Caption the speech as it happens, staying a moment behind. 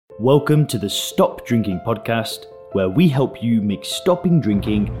Welcome to the Stop Drinking podcast, where we help you make stopping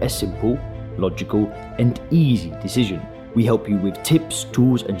drinking a simple, logical, and easy decision. We help you with tips,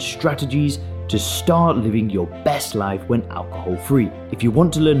 tools, and strategies to start living your best life when alcohol-free. If you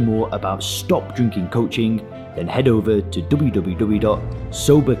want to learn more about stop drinking coaching, then head over to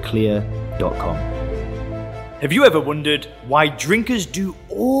www.soberclear.com. Have you ever wondered why drinkers do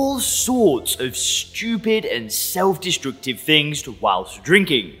all sorts of stupid and self-destructive things whilst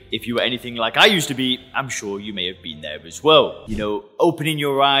drinking? If you were anything like I used to be, I'm sure you may have been there as well. You know, opening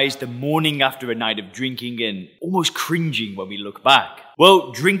your eyes the morning after a night of drinking and almost cringing when we look back.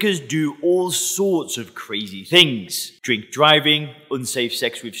 Well, drinkers do all sorts of crazy things. Drink driving, unsafe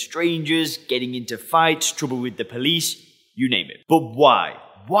sex with strangers, getting into fights, trouble with the police, you name it. But why?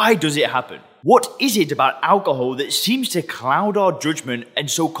 Why does it happen? What is it about alcohol that seems to cloud our judgment and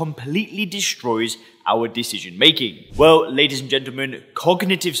so completely destroys our decision making? Well, ladies and gentlemen,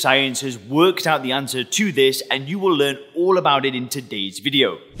 cognitive science has worked out the answer to this, and you will learn all about it in today's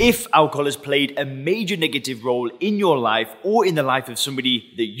video. If alcohol has played a major negative role in your life or in the life of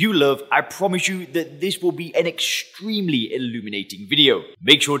somebody that you love, I promise you that this will be an extremely illuminating video.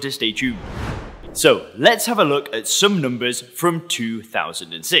 Make sure to stay tuned. So, let's have a look at some numbers from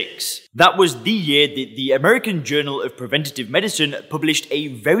 2006. That was the year that the American Journal of Preventive Medicine published a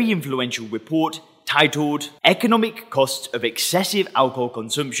very influential report titled Economic Costs of Excessive Alcohol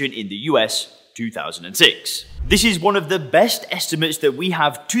Consumption in the US 2006. This is one of the best estimates that we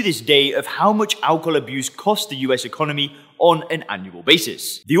have to this day of how much alcohol abuse costs the US economy on an annual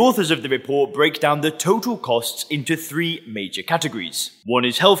basis. The authors of the report break down the total costs into three major categories. One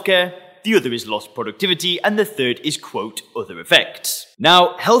is healthcare, the other is lost productivity, and the third is, quote, other effects.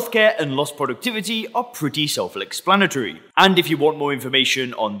 Now, healthcare and lost productivity are pretty self-explanatory. And if you want more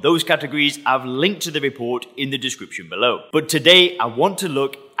information on those categories, I've linked to the report in the description below. But today, I want to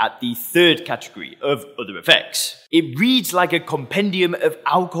look at the third category of other effects. It reads like a compendium of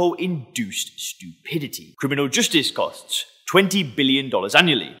alcohol-induced stupidity. Criminal justice costs $20 billion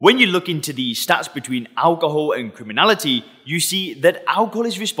annually. When you look into the stats between alcohol and criminality, you see that alcohol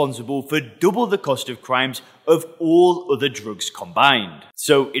is responsible for double the cost of crimes of all other drugs combined.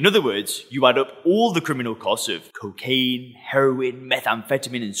 So, in other words, you add up all the criminal costs of cocaine, heroin,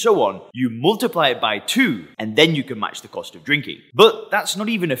 methamphetamine, and so on, you multiply it by 2, and then you can match the cost of drinking. But that's not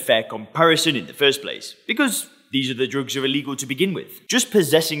even a fair comparison in the first place, because these are the drugs that are illegal to begin with. Just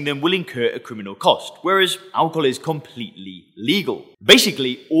possessing them will incur a criminal cost, whereas alcohol is completely legal.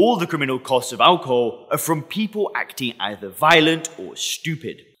 Basically, all the criminal costs of alcohol are from people acting either violent or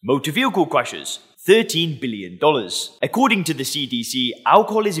stupid. Motor vehicle crashes, $13 billion. According to the CDC,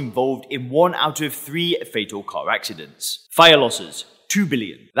 alcohol is involved in 1 out of 3 fatal car accidents. Fire losses, $2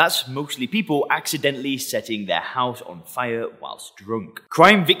 billion. That's mostly people accidentally setting their house on fire whilst drunk.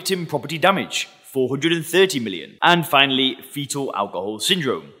 Crime victim property damage, $430 million. And finally, fetal alcohol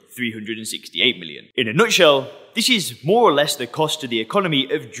syndrome, $368 million. In a nutshell, this is more or less the cost to the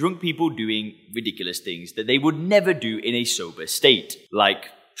economy of drunk people doing ridiculous things that they would never do in a sober state, like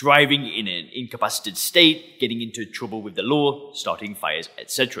driving in an incapacitated state, getting into trouble with the law, starting fires,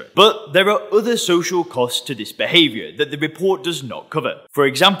 etc. But there are other social costs to this behavior that the report does not cover. For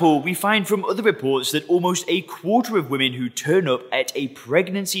example, we find from other reports that almost a quarter of women who turn up at a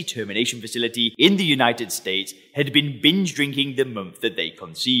pregnancy termination facility in the United States had been binge drinking the month that they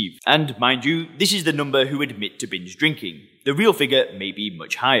conceived. And mind you, this is the number who admit to binge drinking. The real figure may be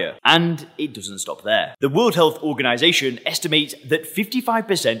much higher. And it doesn't stop there. The World Health Organization estimates that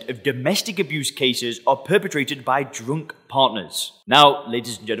 55% of domestic abuse cases are perpetrated by drunk partners. Now,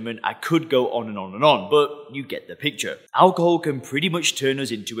 ladies and gentlemen, I could go on and on and on, but you get the picture. Alcohol can pretty much turn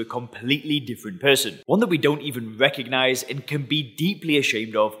us into a completely different person, one that we don't even recognize and can be deeply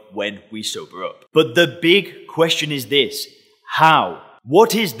ashamed of when we sober up. But the big question is this: how?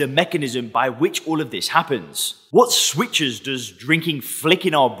 What is the mechanism by which all of this happens? What switches does drinking flick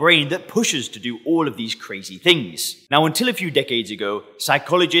in our brain that pushes to do all of these crazy things? Now, until a few decades ago,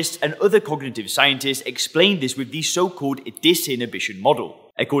 psychologists and other cognitive scientists explained this with the so-called disinhibition model.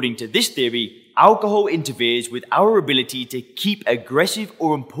 According to this theory, alcohol interferes with our ability to keep aggressive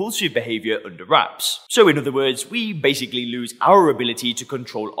or impulsive behavior under wraps. So in other words, we basically lose our ability to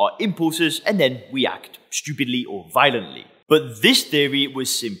control our impulses and then we act stupidly or violently. But this theory was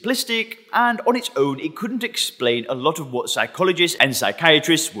simplistic, and on its own, it couldn't explain a lot of what psychologists and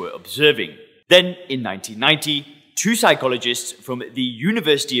psychiatrists were observing. Then, in 1990, 2 psychologists from the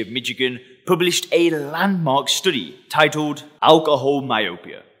University of Michigan published a landmark study titled Alcohol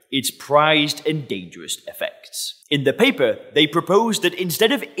Myopia: Its Prized and Dangerous Effects. In the paper, they proposed that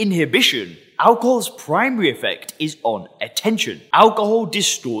instead of inhibition, alcohol's primary effect is on attention. Alcohol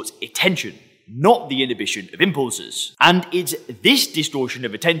distorts attention, not the inhibition of impulses. And it's this distortion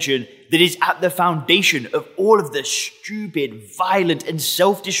of attention that is at the foundation of all of the stupid, violent, and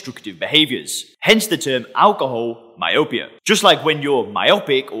self-destructive behaviors. Hence the term alcohol myopia. Just like when you're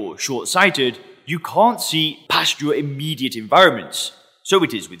myopic or short-sighted, you can't see past your immediate environments. So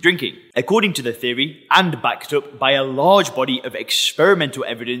it is with drinking. According to the theory, and backed up by a large body of experimental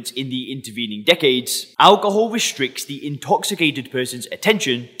evidence in the intervening decades, alcohol restricts the intoxicated person's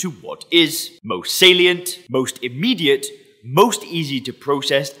attention to what is most salient, most immediate, most easy to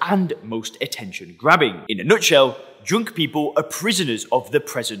process, and most attention-grabbing. In a nutshell, drunk people are prisoners of the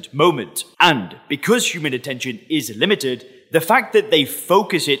present moment. And because human attention is limited, the fact that they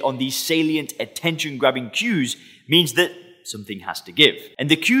focus it on these salient attention-grabbing cues means that something has to give. And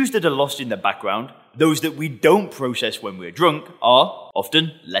the cues that are lost in the background, those that we don't process when we're drunk, are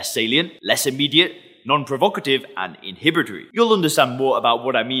often less salient, less immediate, non-provocative, and inhibitory. You'll understand more about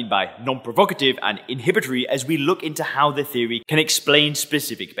what I mean by non-provocative and inhibitory as we look into how the theory can explain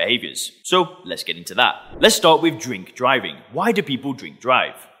specific behaviors. So let's get into that. Let's start with drink driving. Why do people drink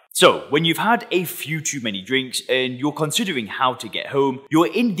drive? So, when you've had a few too many drinks and you're considering how to get home, you're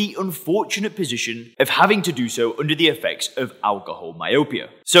in the unfortunate position of having to do so under the effects of alcohol myopia.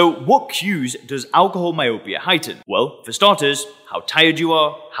 So, what cues does alcohol myopia heighten? Well, for starters, how tired you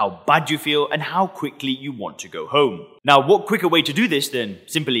are, how bad you feel, and how quickly you want to go home. Now, what quicker way to do this than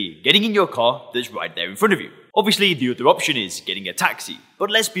simply getting in your car that's right there in front of you? Obviously, the other option is getting a taxi, but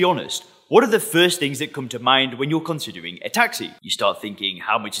let's be honest. What are the first things that come to mind when you're considering a taxi? You start thinking,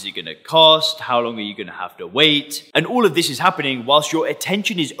 how much is it going to cost? How long are you going to have to wait? And all of this is happening whilst your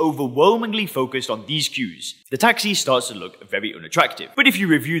attention is overwhelmingly focused on these cues. The taxi starts to look very unattractive. But if you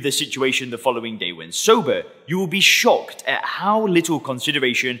review the situation the following day when sober, you will be shocked at how little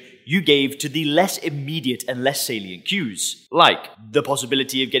consideration you gave to the less immediate and less salient cues, like the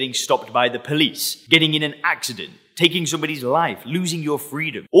possibility of getting stopped by the police, getting in an accident, taking somebody's life, losing your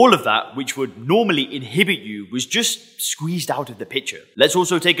freedom. All of that, which would normally inhibit you, was just squeezed out of the picture. Let's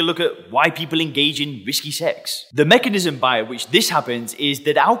also take a look at why people engage in risky sex. The mechanism by which this happens is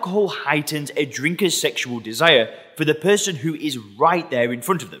that alcohol heightens a drinker's sexual desire for the person who is right there in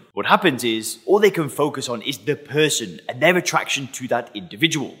front of them. What happens is, all they can focus on is the person and their attraction to that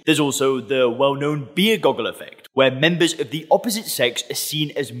individual. There's also the well-known beer goggle effect, where members of the opposite sex are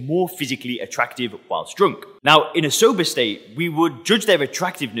seen as more physically attractive whilst drunk. Now, in a sober state, we would judge their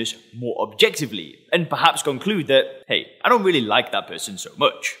attractiveness more objectively and perhaps conclude that, hey, I don't really like that person so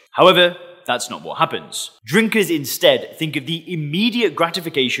much. However, that's not what happens. Drinkers instead think of the immediate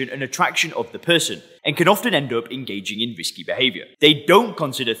gratification and attraction of the person and can often end up engaging in risky behavior. They don't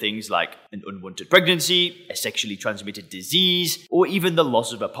consider things like an unwanted pregnancy, a sexually transmitted disease, or even the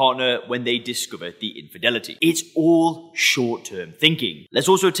loss of a partner when they discover the infidelity. It's all short-term thinking. Let's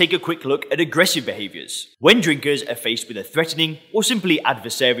also take a quick look at aggressive behaviors. When drinkers are faced with a threatening or simply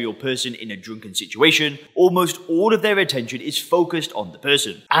adversarial person in a drunken situation, almost all of their attention is focused on the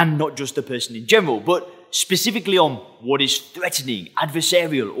person, and not just the person in general, but specifically on what is threatening,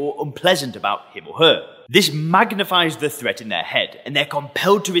 adversarial, or unpleasant about him or her. This magnifies the threat in their head, and they're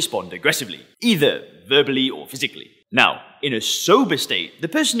compelled to respond aggressively, either verbally or physically. Now, in a sober state, the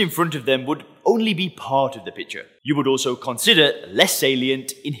person in front of them would only be part of the picture. You would also consider less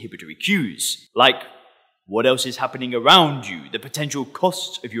salient inhibitory cues, like what else is happening around you, the potential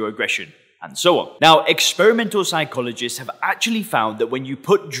costs of your aggression, and so on. Now, experimental psychologists have actually found that when you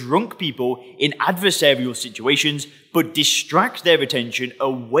put drunk people in adversarial situations but distract their attention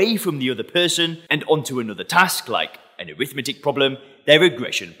away from the other person and onto another task like an arithmetic problem, their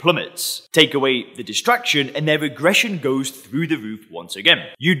aggression plummets. Take away the distraction and their aggression goes through the roof once again.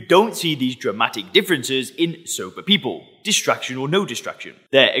 You don't see these dramatic differences in sober people, distraction or no distraction.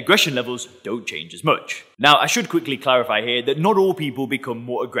 Their aggression levels don't change as much. Now, I should quickly clarify here that not all people become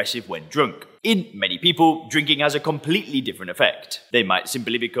more aggressive when drunk. In many people, drinking has a completely different effect. They might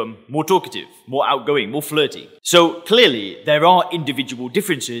simply become more talkative, more outgoing, more flirty. So clearly, there are individual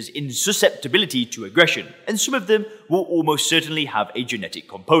differences in susceptibility to aggression, and some of them will almost certainly have a genetic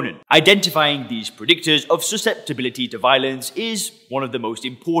component. Identifying these predictors of susceptibility to violence is one of the most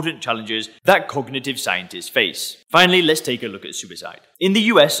important challenges that cognitive scientists face. Finally, let's take a look at suicide. In the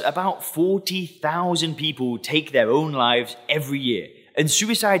US, about 40,000 people take their own lives every year, and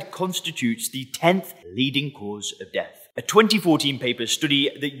suicide constitutes the 10th leading cause of death. A 2014 paper study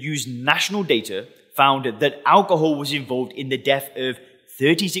that used national data found that alcohol was involved in the death of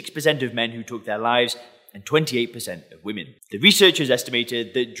 36% of men who took their lives, and 28% of women. The researchers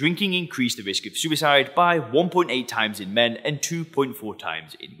estimated that drinking increased the risk of suicide by 1.8 times in men and 2.4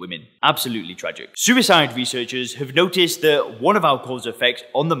 times in women. Absolutely tragic. Suicide researchers have noticed that one of alcohol's effects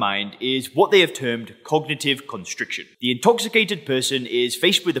on the mind is what they have termed cognitive constriction. The intoxicated person is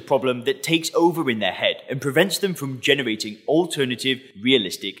faced with a problem that takes over in their head and prevents them from generating alternative,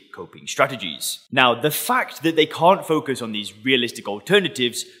 realistic coping strategies. Now, the fact that they can't focus on these realistic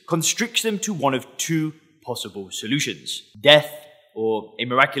alternatives constricts them to one of two possible solutions: death or a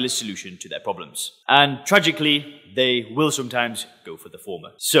miraculous solution to their problems. And tragically, they will sometimes go for the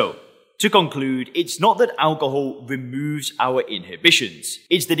former. So, to conclude, it's not that alcohol removes our inhibitions,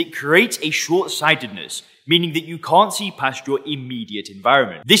 it's that it creates a short-sightedness, meaning that you can't see past your immediate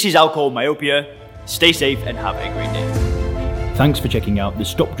environment. This is Alcohol Myopia. Stay safe and have a great day. Thanks for checking out the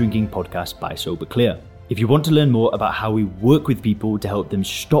Stop Drinking podcast by Sober Clear. If you want to learn more about how we work with people to help them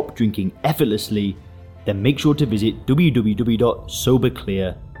stop drinking effortlessly, then make sure to visit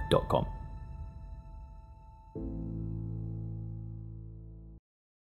www.soberclear.com.